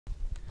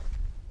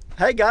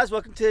Hey guys,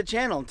 welcome to the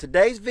channel. In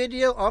today's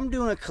video, I'm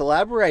doing a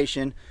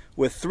collaboration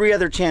with 3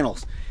 other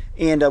channels.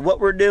 And what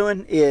we're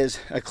doing is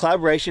a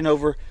collaboration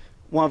over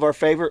one of our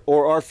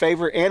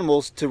favorite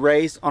animals to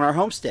raise on our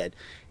homestead.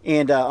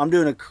 And I'm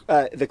doing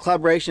the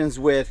collaborations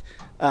with,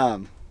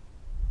 the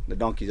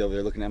donkey's over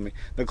there looking at me.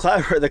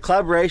 The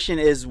collaboration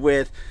is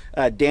with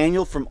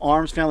Daniel from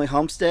Family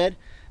Homestead,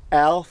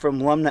 Al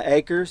from Lumnah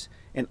Acres,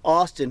 and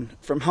Austin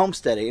from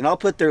Homesteady. And I'll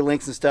put their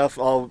links and stuff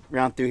all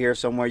around through here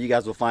somewhere. You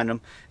guys will find them.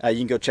 You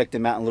can go check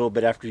them out in a little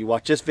bit after you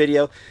watch this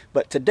video.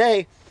 But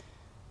today,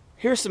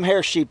 here's some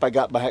hair sheep I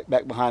got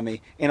back behind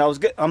me. And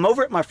I'm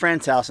over at my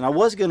friend's house, and I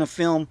was going to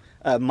film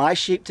my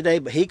sheep today,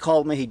 but he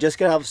called me. He just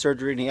got out of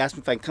surgery, and he asked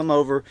me if I can come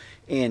over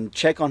and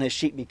check on his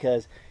sheep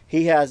because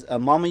he has a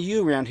mama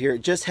ewe around here.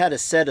 It just had a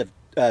set of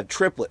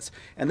triplets,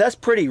 and that's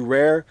pretty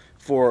rare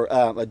for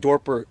a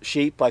Dorper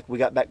sheep like we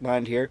got back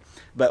behind here.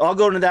 But I'll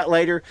go into that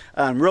later.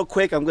 Real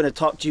quick, I'm going to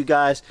talk to you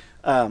guys.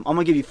 I'm going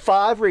to give you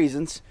 5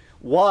 reasons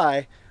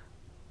why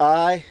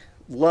I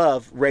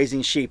love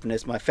raising sheep, and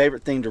it's my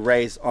favorite thing to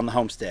raise on the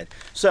homestead.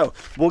 So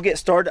we'll get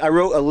started. I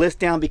wrote a list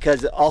down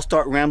because I'll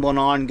start rambling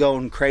on,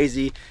 going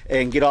crazy,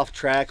 and get off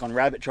track on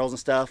rabbit trails and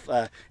stuff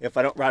if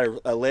I don't write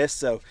a list.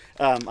 So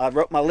I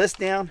wrote my list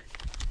down,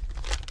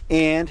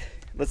 and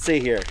let's see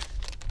here.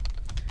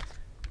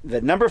 The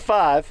number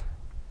 5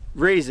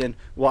 reason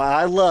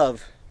why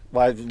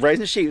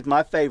raising sheep is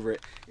my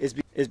favorite is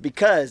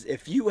because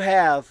if you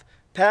have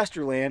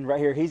pasture land right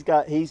here,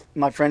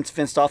 my friend's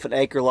fenced off an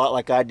acre lot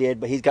like I did,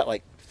 but he's got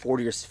like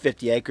 40 or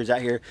 50 acres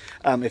out here.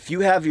 If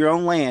you have your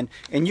own land,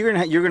 and you're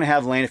gonna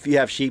have land, if you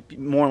have sheep,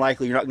 more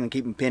likely you're not gonna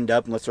keep them pinned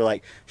up unless they're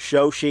like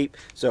show sheep.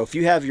 So if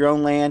you have your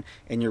own land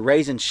and you're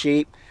raising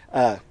sheep,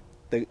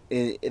 the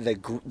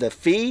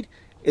feed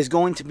is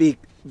going to be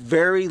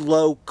very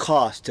low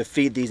cost to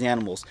feed these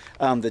animals.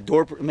 The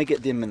Dorper, let me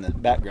get them in the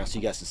background so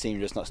you guys can see them,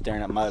 just not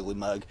staring at my ugly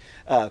mug.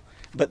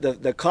 But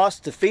the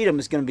cost to feed them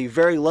is going to be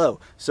very low.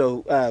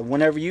 So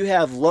whenever you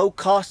have low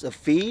cost of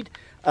feed,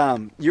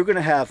 you're going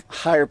to have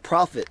higher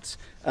profits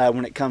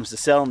when it comes to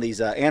selling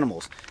these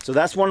animals. So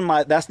that's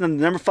the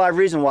number 5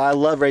 reason why I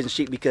love raising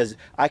sheep, because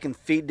I can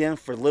feed them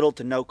for little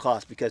to no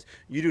cost, because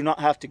you do not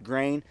have to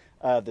grain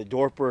the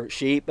Dorper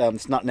sheep.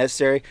 It's not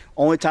necessary.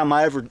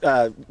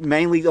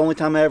 Mainly the only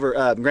time I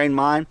ever grain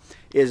mine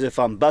is if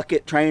I'm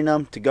bucket training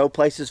them to go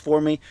places for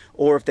me,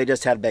 or if they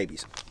just had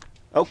babies.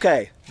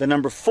 Okay, the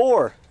number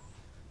 4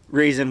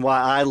 reason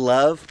why I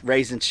love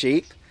raising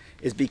sheep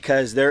is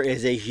because there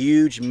is a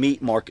huge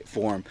meat market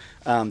for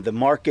them. The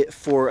market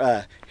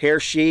for hair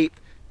sheep,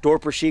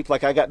 Dorper sheep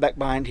like I got back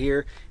behind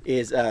here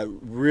is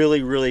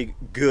really, really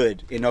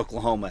good in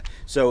Oklahoma.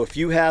 So if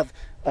you have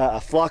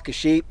a flock of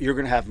sheep, you're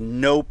going to have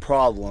no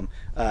problem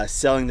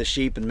selling the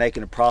sheep and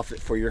making a profit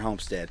for your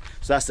homestead.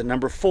 So that's the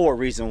number 4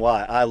 reason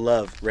why I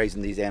love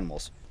raising these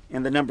animals.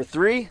 And the number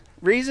 3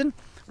 reason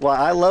why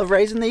I love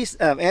raising these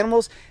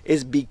animals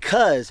is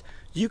because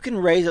you can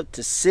raise up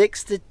to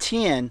 6 to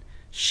 10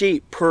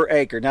 sheep per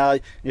acre. Now,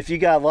 if you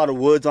got a lot of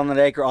woods on that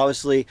acre,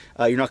 obviously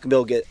you're not gonna be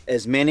able to get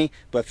as many,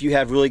 but if you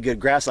have really good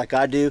grass like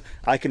I do,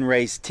 I can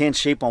raise 10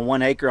 sheep on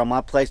 1 acre on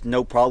my place,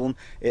 no problem.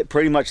 It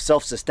pretty much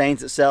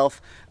self-sustains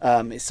itself.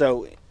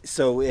 So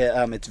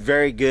it's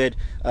very good.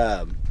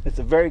 It's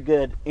a very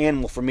good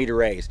animal for me to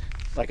raise.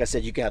 Like I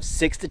said, you can have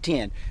 6 to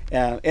 10.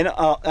 And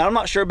I'm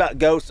not sure about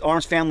goats.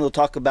 Arm's family will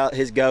talk about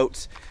his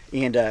goats,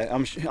 and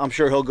I'm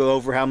sure he'll go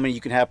over how many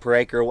you can have per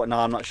acre or whatnot.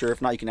 I'm not sure.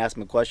 If not, you can ask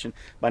him a question.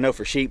 But I know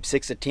for sheep,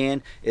 6 to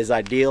 10 is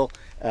ideal.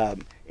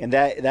 And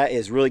that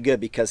is really good,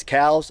 because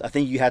cows, I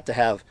think you have to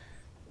have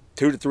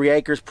 2 to 3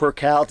 acres per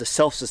cow to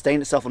self-sustain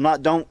itself.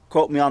 Don't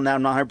quote me on that.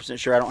 I'm not 100%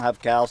 sure. I don't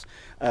have cows,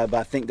 but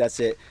I think that's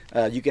it.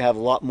 You can have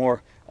a lot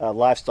more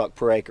livestock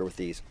per acre with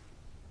these.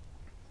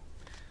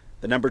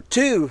 The number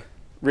 2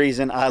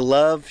 reason I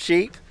love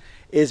sheep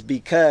is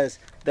because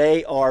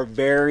they are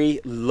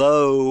very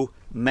low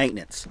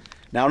maintenance.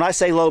 Now, when I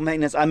say low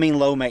maintenance, I mean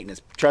low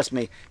maintenance. Trust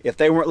me, if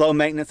they weren't low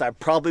maintenance, I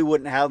probably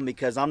wouldn't have them,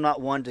 because I'm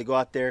not one to go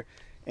out there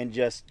and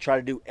just try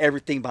to do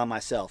everything by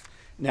myself.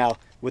 Now,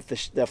 with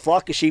the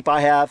flock of sheep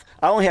I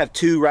only have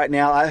 2 right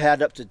now. I've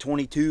had up to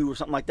 22 or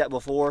something like that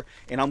before,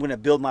 and I'm going to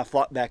build my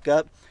flock back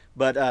up.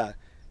 But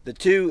the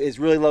 2 is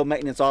really low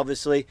maintenance,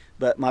 obviously,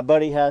 but my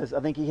buddy I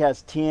think he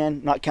has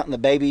 10, not counting the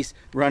babies,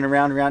 running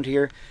around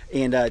here,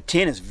 and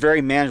 10 is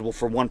very manageable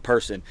for 1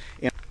 person.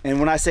 And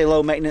when I say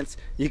low maintenance,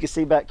 you can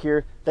see back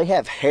here, they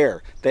have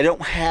hair. They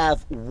don't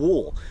have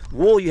wool.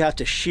 Wool you have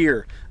to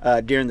shear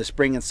during the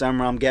spring and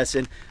summer, I'm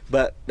guessing,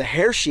 but the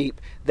hair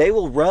sheep, they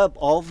will rub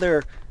all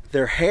their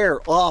hair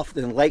off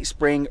in late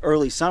spring,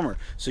 early summer,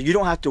 so you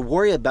don't have to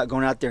worry about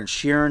going out there and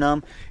shearing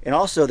them. And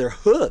also their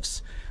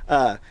hooves.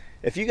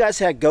 If you guys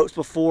had goats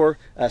before,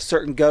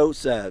 certain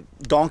goats,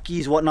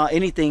 donkeys, whatnot,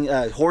 anything,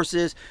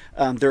 horses,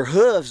 their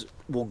hooves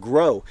will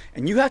grow,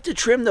 and you have to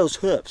trim those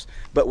hooves.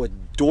 But with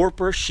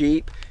Dorper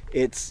sheep,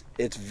 it's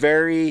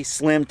very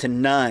slim to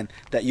none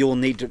that you will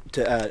need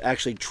to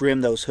actually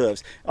trim those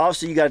hooves.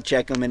 Obviously, you got to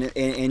check them, and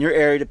in your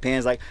area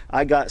depends. Like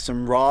I got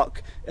some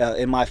rock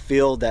in my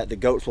field that the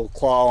goats will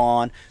claw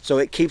on, so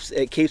it keeps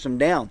them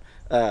down.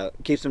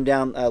 keeps them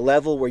down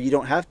level where you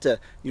don't have to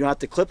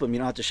clip them, you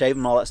don't have to shave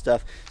them, all that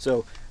stuff.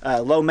 So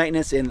low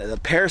maintenance. And the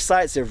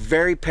parasites, they're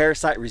very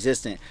parasite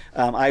resistant.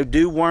 I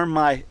do worm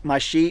my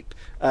sheep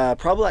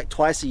probably like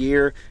twice a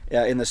year,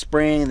 in the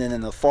spring and then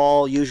in the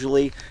fall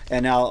usually,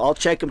 and now I'll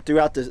check them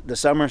throughout the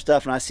summer and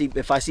stuff, and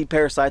if I see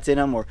parasites in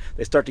them or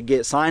they start to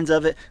get signs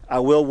of it, I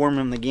will worm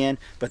them again.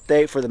 But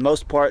for the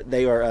most part,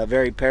 they are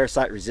very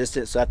parasite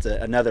resistant, so that's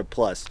another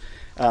plus.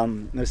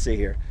 Let's see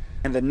here.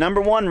 And the number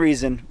one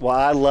reason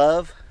why I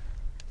love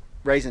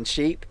raising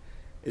sheep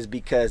is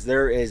because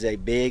there is a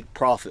big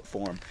profit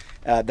for them.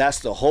 That's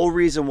the whole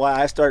reason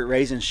why I started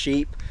raising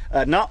sheep.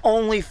 Not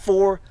only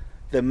for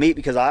the meat,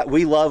 because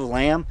we love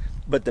lamb,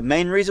 but the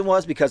main reason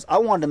was because I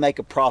wanted to make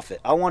a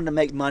profit. I wanted to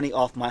make money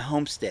off my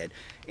homestead.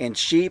 And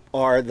sheep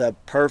are the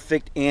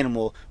perfect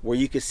animal where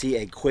you can see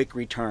a quick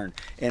return.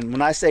 And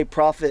when I say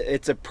profit,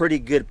 it's a pretty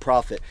good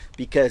profit,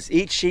 because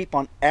each sheep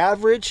on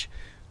average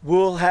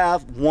will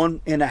have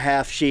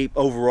 1.5 sheep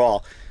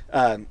overall.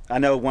 I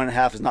know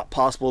 1.5 is not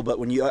possible, but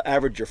when you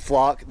average your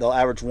flock, they'll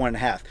average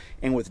 1.5.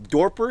 And with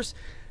Dorpers,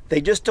 they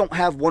just don't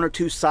have 1 or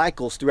 2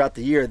 cycles throughout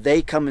the year.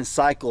 They come and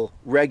cycle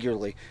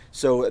regularly,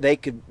 so they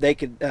could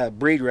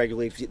breed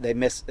regularly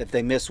if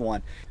they miss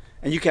one.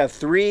 And you can have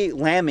 3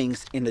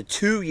 lambings in the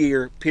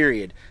 2-year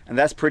period, and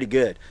that's pretty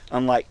good,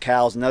 unlike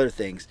cows and other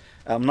things.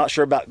 I'm not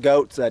sure about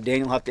goats.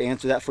 Daniel will have to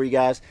answer that for you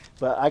guys,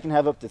 but I can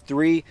have up to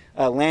 3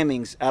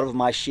 lambings out of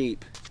my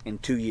sheep in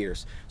 2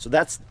 years. So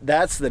that's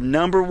the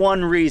number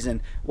one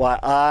reason why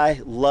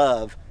I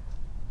love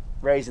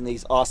raising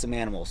these awesome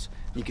animals.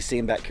 You can see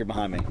them back here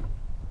behind me.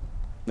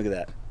 Look at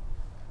that.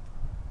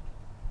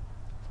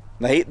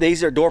 Now,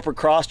 these are Dorper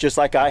cross, just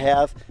like I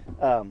have.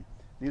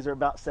 These are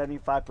about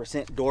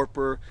 75%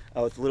 Dorper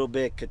with a little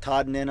bit of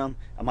Katahdin in them.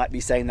 I might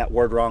be saying that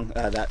word wrong,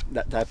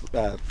 that type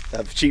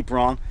of sheep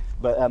wrong.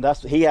 But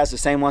he has the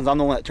same ones. I'm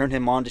the one that turned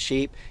him on to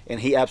sheep, and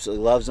he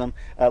absolutely loves them.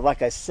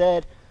 Like I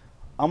said,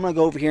 I'm going to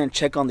go over here and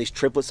check on these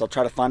triplets. I'll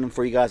try to find them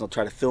for you guys. I'll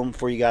try to film them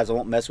for you guys. I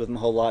won't mess with them a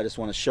whole lot. I just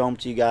want to show them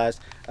to you guys.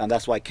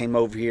 That's why I came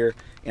over here.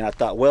 And I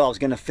thought, well, I was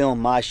going to film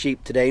my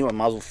sheep today. I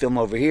might as well film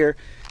over here.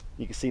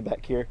 You can see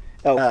back here.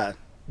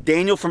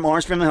 Daniel from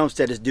Family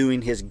Homestead is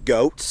doing his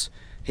goats.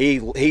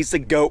 He's the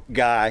goat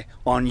guy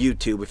on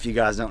YouTube, if you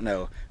guys don't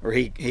know. Or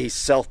he's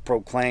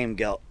self-proclaimed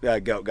goat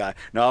guy.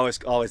 No, I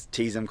always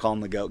tease him, call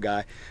him the goat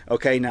guy.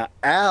 Okay, now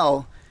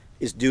Al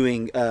is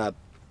doing,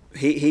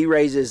 he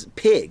raises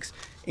pigs.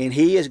 And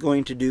he is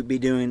going to be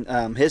doing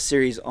his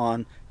series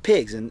on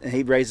pigs, and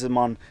he raises them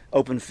on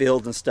open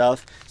fields and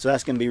stuff. So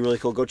that's going to be really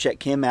cool. Go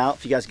check him out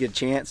if you guys get a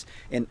chance.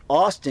 And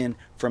Austin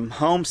from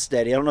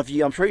Homesteady, I don't know if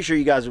I'm pretty sure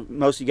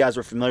most of you guys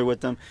are familiar with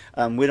them.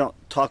 We don't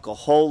talk a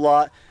whole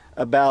lot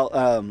about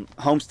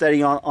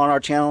Homesteady on our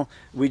channel.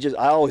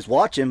 I always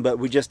watch him, but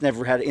we just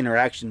never had an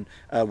interaction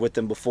with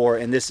them before.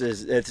 And this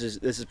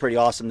is pretty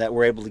awesome that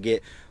we're able to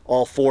get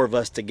all 4 of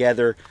us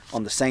together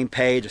on the same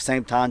page at the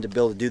same time to be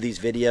able to do these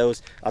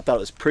videos. I thought it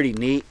was pretty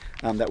neat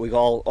that we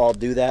all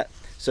do that.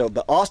 So,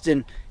 but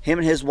Austin, him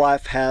and his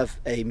wife have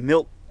a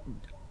milk,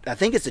 I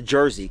think it's a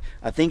Jersey.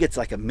 I think it's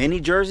like a mini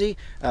Jersey.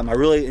 I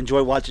really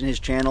enjoy watching his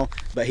channel,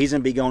 but he's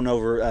gonna be going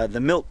over the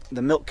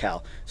milk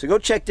cow. So go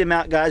check them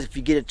out, guys, if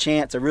you get a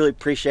chance. I really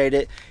appreciate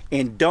it.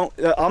 And don't,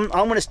 I'm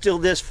gonna steal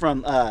this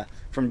from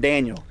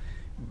Daniel.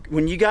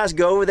 When you guys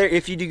go over there,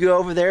 if you do go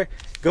over there,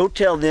 go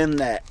tell them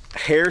that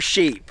hair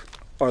sheep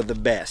are the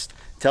best.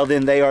 Tell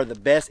them they are the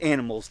best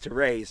animals to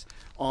raise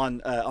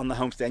on the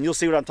homestead. And you'll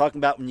see what I'm talking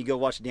about when you go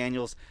watch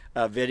Daniel's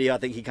video. I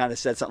think he kind of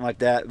said something like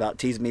that about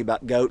teasing me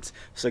about goats.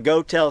 So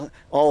go tell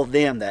all of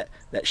them that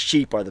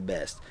sheep are the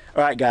best.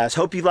 All right, guys,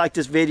 hope you liked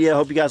this video.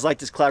 Hope you guys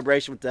liked this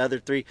collaboration with the other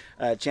 3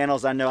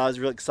 channels. I know I was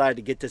really excited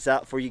to get this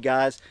out for you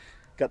guys.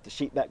 Got the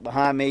sheep back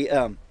behind me.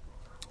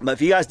 But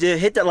if you guys did,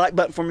 hit that like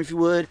button for me if you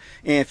would.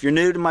 And if you're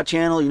new to my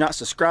channel, you're not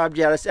subscribed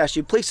yet, I ask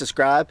you, please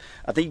subscribe.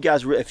 I think you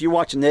guys, if you're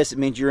watching this, it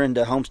means you're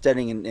into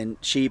homesteading and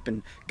sheep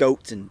and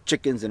goats and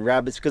chickens and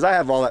rabbits, because I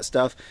have all that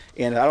stuff.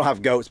 And I don't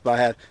have goats,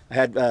 but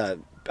I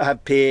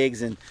have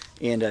pigs and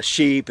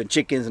sheep and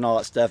chickens and all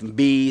that stuff, and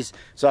bees.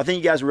 So I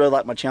think you guys really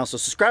like my channel. So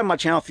subscribe to my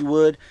channel if you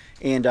would.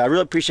 And I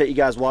really appreciate you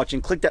guys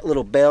watching. Click that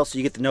little bell so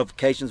you get the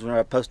notifications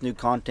whenever I post new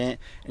content.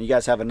 And you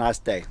guys have a nice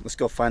day. Let's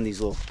go find these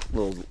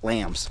little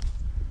lambs.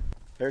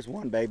 There's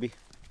one, baby.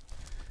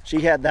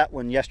 She had that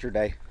one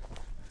yesterday.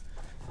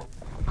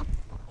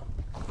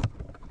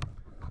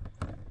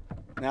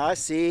 Now I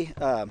see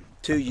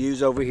 2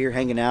 ewes over here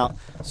hanging out.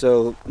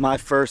 So my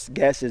first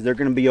guess is they're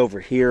going to be over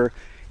here.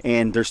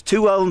 And there's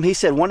 2 of them. He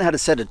said one had a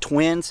set of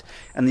twins,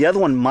 and the other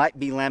one might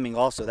be lambing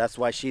also. That's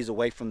why she's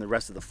away from the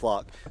rest of the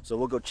flock. So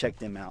we'll go check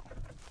them out.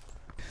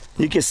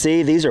 You can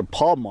see these are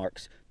paw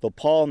marks. They'll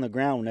paw on the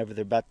ground whenever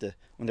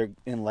when they're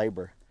in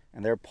labor,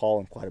 and they're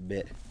pawing quite a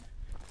bit.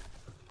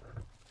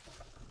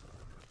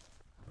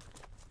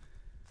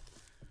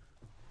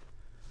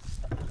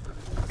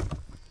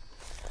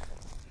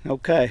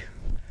 Okay.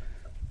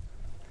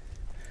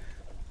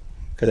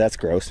 Because that's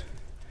gross.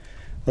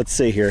 Let's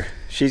see here.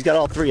 She's got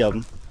all 3 of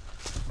them.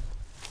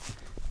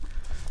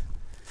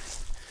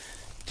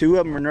 2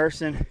 of them are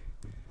nursing.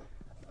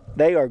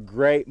 They are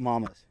great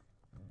mamas.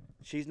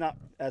 She's not,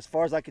 as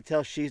far as I can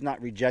tell, she's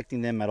not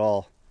rejecting them at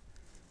all.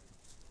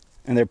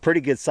 And they're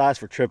pretty good size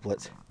for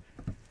triplets.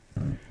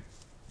 And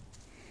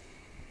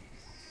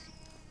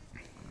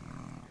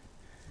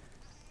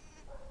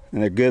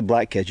they're good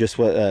black cats, just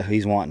what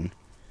he's wanting.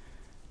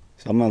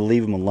 So I'm gonna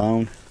leave him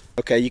alone.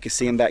 Okay, you can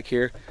see him back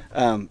here.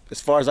 As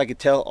far as I can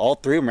tell, all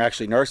three of them are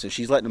actually nursing.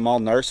 She's letting them all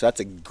nurse, so that's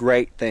a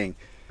great thing.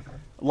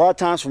 A lot of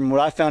times, from what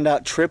I found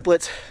out,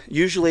 triplets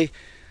usually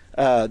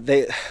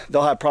they'll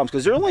have problems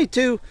because there are only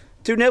two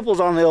nipples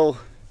on the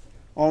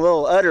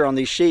little udder on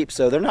these sheep,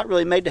 so they're not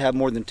really made to have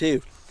more than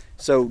two.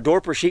 So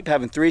Dorper sheep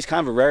having three is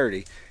kind of a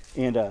rarity,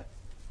 and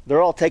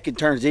they're all taking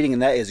turns eating,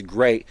 and that is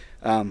great.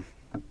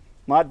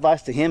 My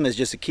advice to him is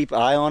just to keep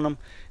an eye on them.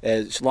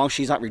 As long as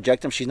she's not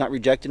rejecting them, she's not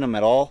rejecting them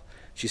at all.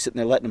 She's sitting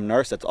there letting them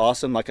nurse. That's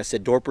awesome. Like I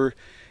said, Dorper,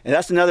 and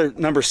that's another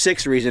number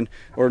 6 reason,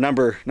 or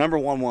number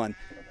 11.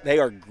 They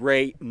are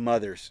great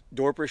mothers.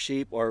 Dorper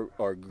sheep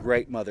are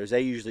great mothers.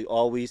 They usually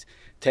always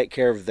take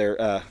care of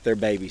their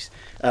babies.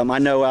 I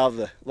know out of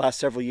the last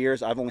several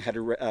years, I've only had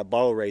to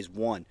bottle raise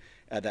one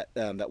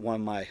that one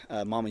of my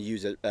mama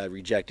ewes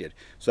rejected.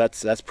 So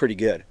that's pretty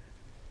good.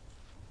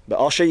 But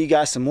I'll show you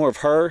guys some more of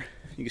her.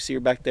 You can see her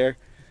back there.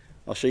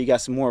 I'll show you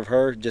guys some more of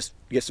her, just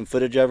get some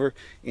footage of her,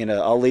 and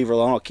I'll leave her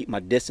alone. I'll keep my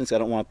distance. I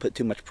don't want to put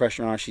too much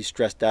pressure on her. She's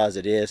stressed out as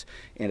it is,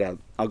 and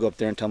I'll go up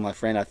there and tell my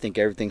friend I think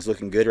everything's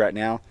looking good right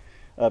now.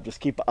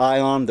 Just keep an eye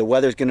on them. The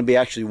weather's going to be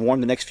actually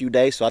warm the next few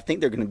days, so I think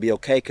they're going to be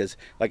okay because,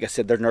 like I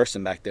said, they're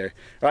nursing back there.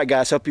 All right,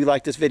 guys, hope you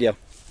like this video.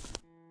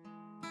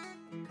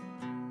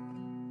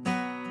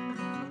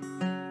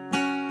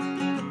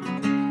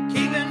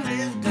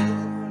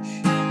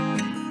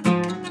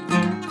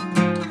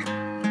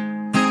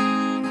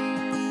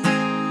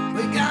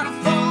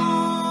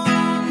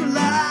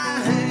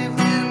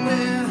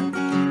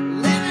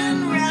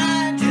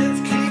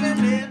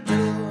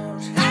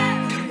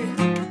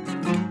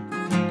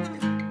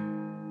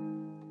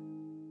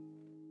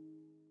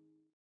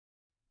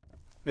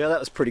 Yeah, that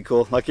was pretty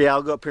cool. Like, yeah,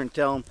 I'll go up here and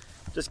tell them,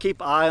 just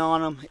keep an eye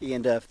on them,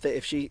 and if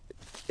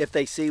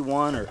they see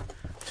one or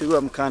two of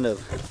them kind of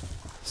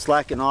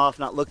slacking off,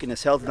 not looking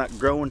as healthy, not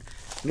growing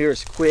near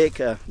as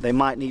quick, they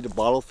might need to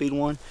bottle feed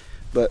one.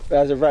 But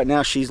as of right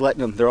now, she's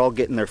letting them, they're all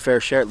getting their fair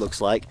share, it looks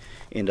like,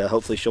 and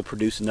hopefully she'll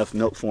produce enough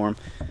milk for them.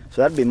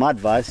 So that'd be my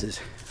advice, is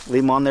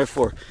leave them on there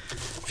for a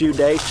few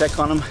days, check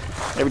on them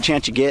every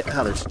chance you get.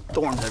 Oh, there's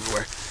thorns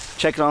everywhere.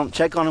 Check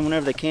on them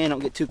whenever they can, don't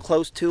get too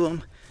close to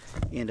them,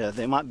 and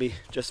they might be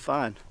just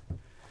fine.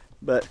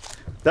 But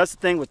that's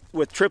the thing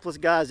with triplets,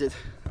 guys.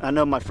 I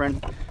know my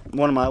friend,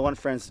 one of my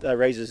friends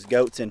raises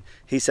goats, and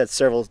he said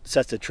several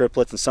sets of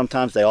triplets, and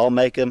sometimes they all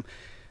make them.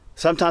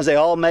 Sometimes they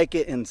all make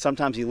it, and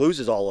sometimes he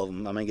loses all of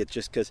them. I mean, it's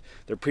just because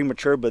they're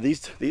premature, but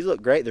these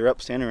look great. They're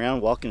up, standing around,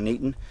 walking and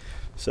eating.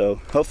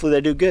 So hopefully they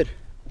do good.